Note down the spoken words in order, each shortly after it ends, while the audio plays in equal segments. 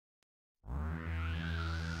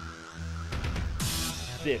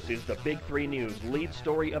This is the Big 3 News lead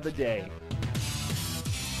story of the day.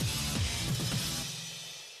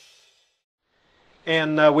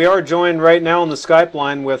 And we are joined right now on the Skype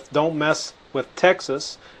line with Don't Mess with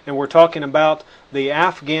Texas, and we're talking about the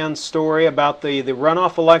Afghan story, about the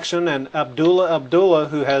runoff election, and Abdullah,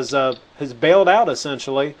 who has bailed out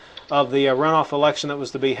essentially of the runoff election that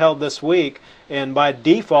was to be held this week, and by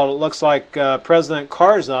default it looks like President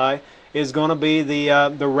Karzai is going to be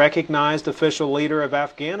the recognized official leader of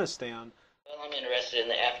Afghanistan. Well, I'm interested in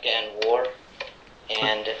the Afghan war,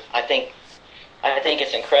 and I think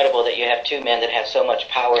it's incredible that you have two men that have so much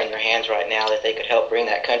power in their hands right now that they could help bring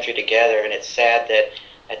that country together, and it's sad that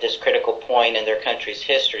at this critical point in their country's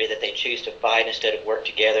history that they choose to fight instead of work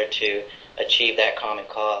together to achieve that common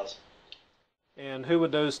cause. And who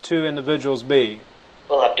would those two individuals be?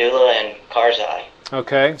 Well, Abdullah and Karzai.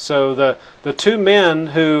 Okay, so the two men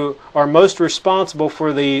who are most responsible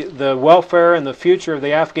for the welfare and the future of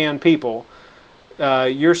the Afghan people,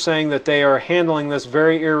 you're saying that they are handling this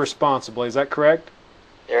very irresponsibly. Is that correct?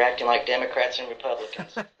 They're acting like Democrats and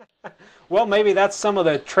Republicans. Well, maybe that's some of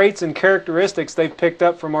the traits and characteristics they've picked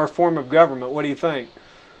up from our form of government. What do you think?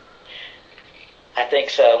 I think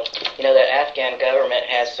so. You know, the Afghan government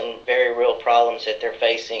has some very real problems that they're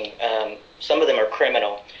facing. Some of them are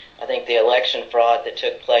criminal. I think the election fraud that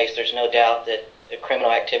took place, there's no doubt that the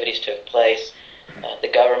criminal activities took place. The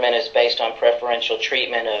government is based on preferential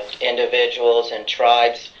treatment of individuals and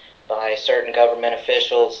tribes by certain government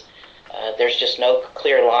officials. There's just no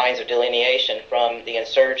clear lines of delineation from the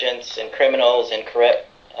insurgents and criminals and corrupt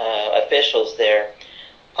officials there.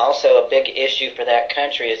 Also, a big issue for that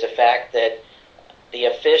country is the fact that the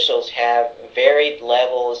officials have varied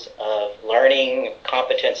levels of learning,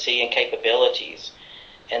 competency, and capabilities,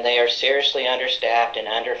 and they are seriously understaffed and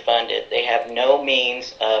underfunded. They have no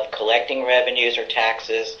means of collecting revenues or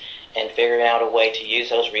taxes and figuring out a way to use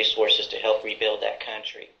those resources to help rebuild that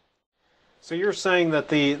country. So you're saying that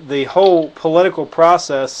the whole political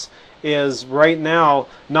process is right now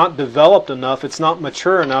not developed enough, it's not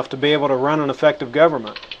mature enough to be able to run an effective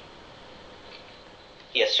government?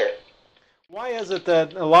 Yes, sir. Why is it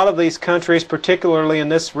that a lot of these countries, particularly in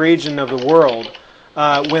this region of the world,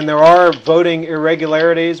 when there are voting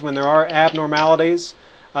irregularities, when there are abnormalities,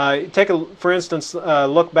 for instance,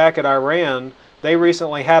 look back at Iran. They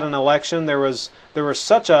recently had an election. There was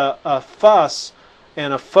such a fuss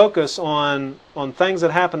and a focus on things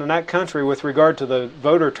that happened in that country with regard to the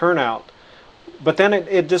voter turnout, but then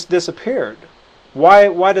it just disappeared.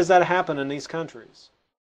 Why does that happen in these countries?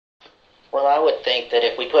 Well, I would think that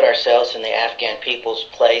if we put ourselves in the Afghan people's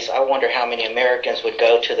place, I wonder how many Americans would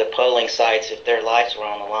go to the polling sites if their lives were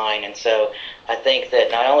on the line. And so I think that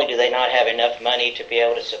not only do they not have enough money to be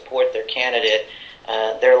able to support their candidate,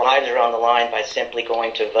 their lives are on the line by simply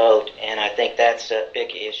going to vote, and I think that's a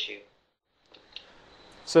big issue.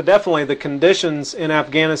 So definitely the conditions in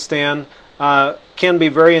Afghanistan can be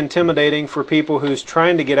very intimidating for people who's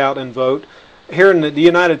trying to get out and vote. Here in the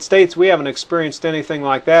United States, we haven't experienced anything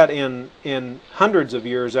like that in hundreds of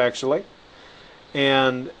years, actually.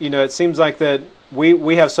 And, you know, it seems like that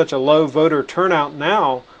we have such a low voter turnout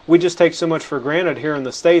now, we just take so much for granted here in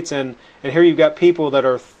the States. And here you've got people that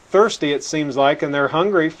are thirsty, it seems like, and they're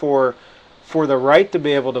hungry for the right to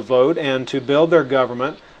be able to vote and to build their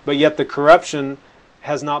government, but yet the corruption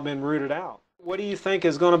has not been rooted out. What do you think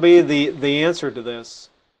is going to be the answer to this?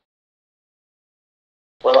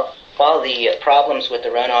 Well, while the problems with the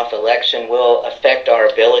runoff election will affect our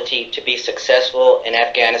ability to be successful in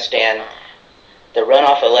Afghanistan, the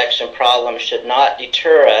runoff election problem should not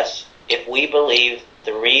deter us if we believe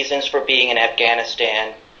the reasons for being in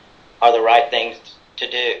Afghanistan are the right things to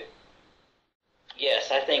do. Yes,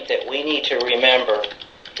 I think that we need to remember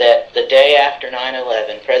that the day after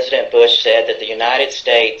 9/11, President Bush said that the United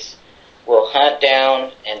States will hunt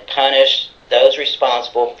down and punish those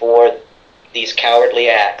responsible for these cowardly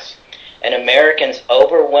acts. And Americans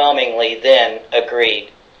overwhelmingly then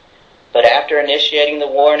agreed. But after initiating the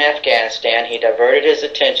war in Afghanistan, he diverted his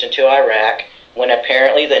attention to Iraq, when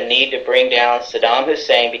apparently the need to bring down Saddam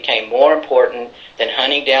Hussein became more important than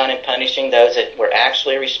hunting down and punishing those that were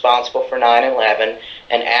actually responsible for 9/11,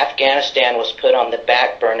 and Afghanistan was put on the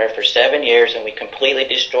back burner for 7 years, and we completely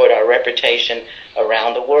destroyed our reputation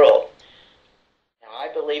around the world. I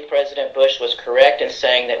believe President Bush was correct in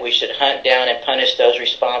saying that we should hunt down and punish those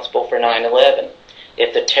responsible for 9/11.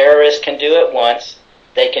 If the terrorists can do it once,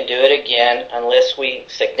 they can do it again unless we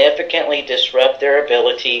significantly disrupt their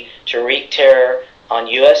ability to wreak terror on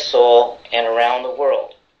U.S. soil and around the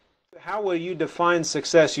world. How will you define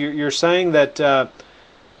success? You're saying that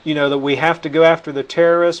you know, that we have to go after the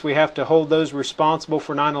terrorists, we have to hold those responsible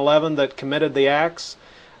for 9/11 that committed the acts.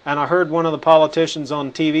 And I heard one of the politicians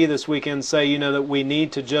on TV this weekend say, you know, that we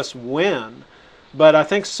need to just win. But I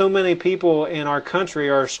think so many people in our country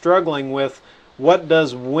are struggling with, what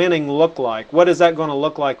does winning look like? What is that going to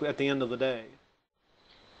look like at the end of the day?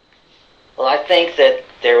 Well, I think that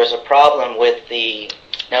there was a problem with the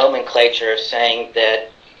nomenclature saying that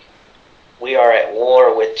we are at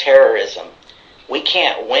war with terrorism. We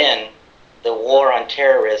can't win the war on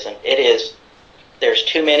terrorism. There's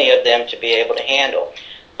too many of them to be able to handle.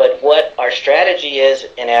 But what our strategy is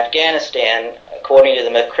in Afghanistan, according to the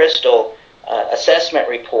McChrystal assessment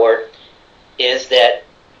report, is that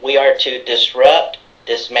we are to disrupt,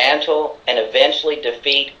 dismantle, and eventually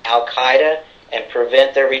defeat Al-Qaeda and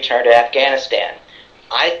prevent their return to Afghanistan.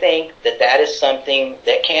 I think that that is something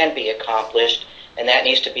that can be accomplished, and that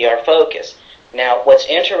needs to be our focus. Now, what's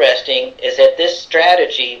interesting is that this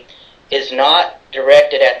strategy is not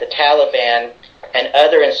directed at the Taliban and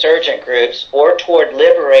other insurgent groups or toward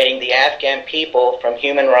liberating the Afghan people from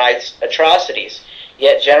human rights atrocities.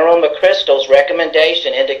 Yet General McChrystal's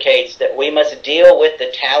recommendation indicates that we must deal with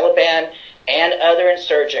the Taliban and other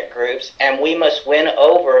insurgent groups, and we must win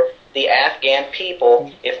over the Afghan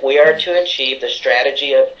people if we are to achieve the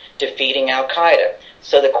strategy of defeating Al-Qaeda.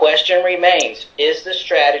 So the question remains, is the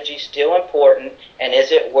strategy still important, and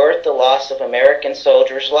is it worth the loss of American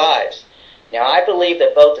soldiers' lives? Now, I believe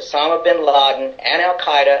that both Osama bin Laden and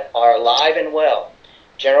Al-Qaeda are alive and well.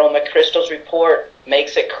 General McChrystal's report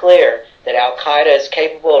makes it clear that Al-Qaeda is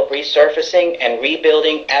capable of resurfacing and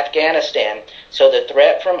rebuilding Afghanistan, so the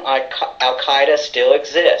threat from Al-Qaeda still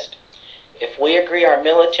exists. If we agree our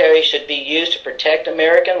military should be used to protect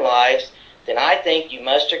American lives, then I think you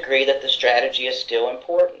must agree that the strategy is still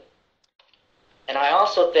important. And I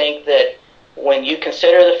also think that when you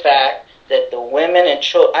consider the fact that the women and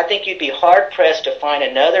children, I think you'd be hard-pressed to find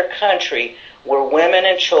another country where women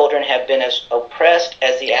and children have been as oppressed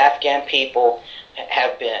as the Afghan people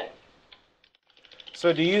have been.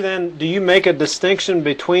 So do you make a distinction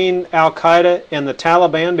between Al-Qaeda and the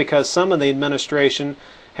Taliban? Because some of the administration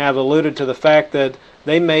have alluded to the fact that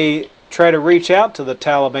they may try to reach out to the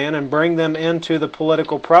Taliban and bring them into the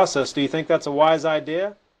political process. Do you think that's a wise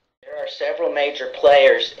idea? There are several major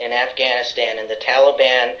players in Afghanistan, and the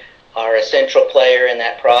Taliban are a central player in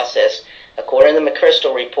that process. According to the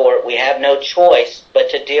McChrystal report, we have no choice but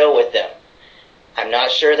to deal with them. I'm not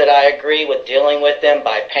sure that I agree with dealing with them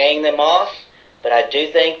by paying them off, but I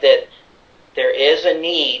do think that there is a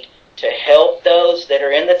need to help those that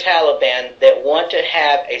are in the Taliban that want to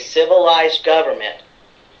have a civilized government,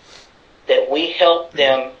 that we help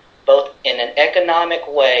them both in an economic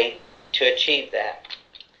way to achieve that.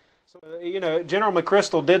 You know, General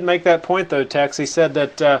McChrystal did make that point, though, Tex. He said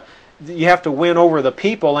that you have to win over the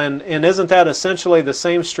people, and isn't that essentially the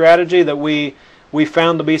same strategy that we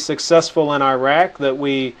found to be successful in Iraq, that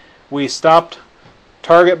we stopped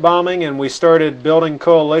target bombing and we started building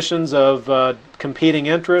coalitions of competing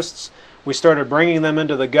interests. We started bringing them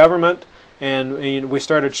into the government, and we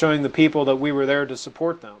started showing the people that we were there to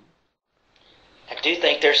support them. I do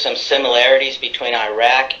think there's some similarities between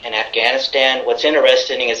Iraq and Afghanistan. What's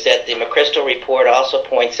interesting is that the McChrystal report also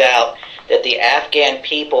points out that the Afghan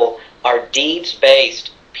people are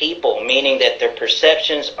deeds-based people, meaning that their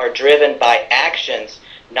perceptions are driven by actions,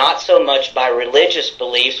 not so much by religious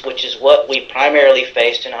beliefs, which is what we primarily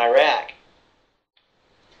faced in Iraq.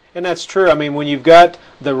 And that's true. I mean, when you've got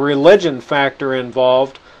the religion factor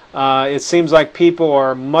involved, it seems like people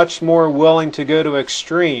are much more willing to go to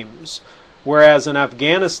extremes. Whereas in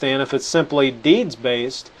Afghanistan, if it's simply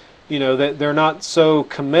deeds-based, you know, that they're not so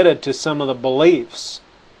committed to some of the beliefs.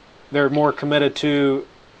 They're more committed to,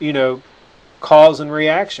 you know, cause and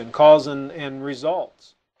reaction, cause and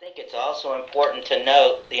results. I think it's also important to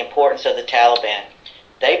note the importance of the Taliban.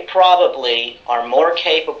 They probably are more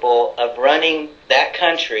capable of running that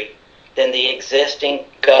country than the existing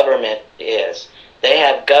government is. They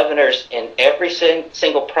have governors in every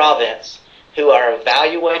single province who are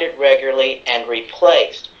evaluated regularly and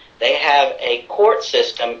replaced. They have a court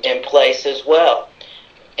system in place as well.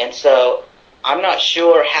 And so I'm not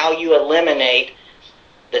sure how you eliminate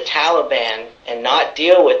the Taliban and not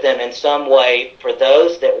deal with them in some way for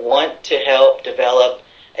those that want to help develop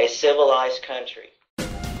a civilized country.